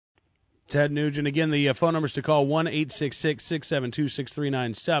Ted Nugent. Again, the phone numbers to call,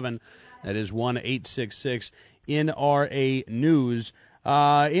 1-866-672-6397. That is 1-866-NRA-NEWS.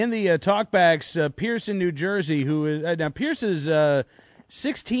 In the talkbacks, Pierce in New Jersey, who is now Pierce is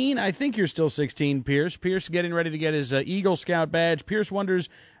 16. I think you're still 16, Pierce. Pierce getting ready to get his Eagle Scout badge. Pierce wonders,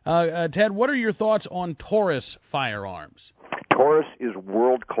 Ted, what are your thoughts on Taurus firearms? Taurus is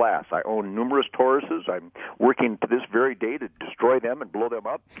world class. I own numerous Tauruses. I'm working to this very day to destroy them and blow them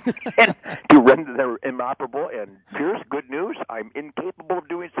up and to render them inoperable. And Pierce, good news, I'm incapable of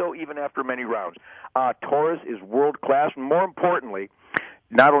doing so even after many rounds. Taurus is world class, and more importantly,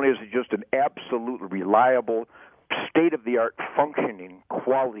 not only is it just an absolutely reliable, state-of-the-art functioning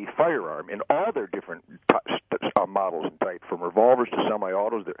quality firearm in all their different models and types, from revolvers to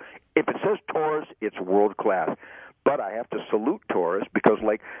semi-autos. If it says Taurus, it's world class. But I have to salute Taurus because,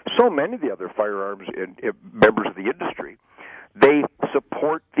 like so many of the other firearms members of the industry, they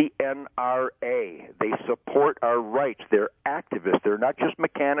support the NRA. They support our rights. They're activists. They're not just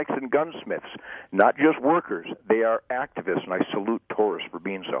mechanics and gunsmiths, not just workers. They are activists, and I salute Taurus for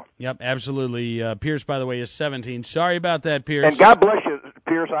being so. Yep, absolutely. Pierce, by the way, is 17. Sorry about that, Pierce. And God bless you,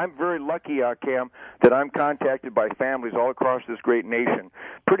 Pierce. I'm very lucky, Cam, that I'm contacted by families all across this great nation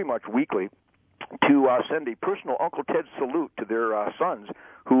pretty much weekly to send a personal Uncle Ted salute to their sons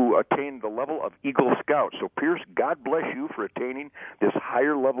who attained the level of Eagle Scout. So, Pierce, God bless you for attaining this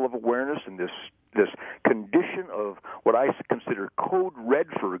higher level of awareness and this condition of what I consider code red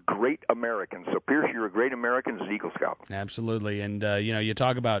for great Americans. So, Pierce, you're a great American as Eagle Scout. Absolutely. And, you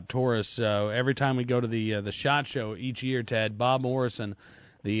talk about Taurus. Every time we go to the SHOT Show each year, Ted, Bob Morrison,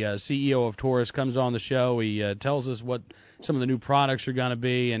 the CEO of Taurus, comes on the show. He tells us what some of the new products are going to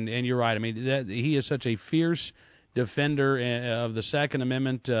be, and you're right. I mean, he is such a fierce defender of the Second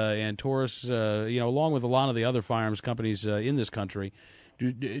Amendment, and Taurus, along with a lot of the other firearms companies in this country,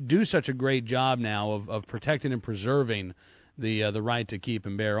 do such a great job now of protecting and preserving the right to keep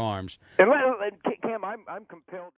and bear arms. And Cam, I'm compelled.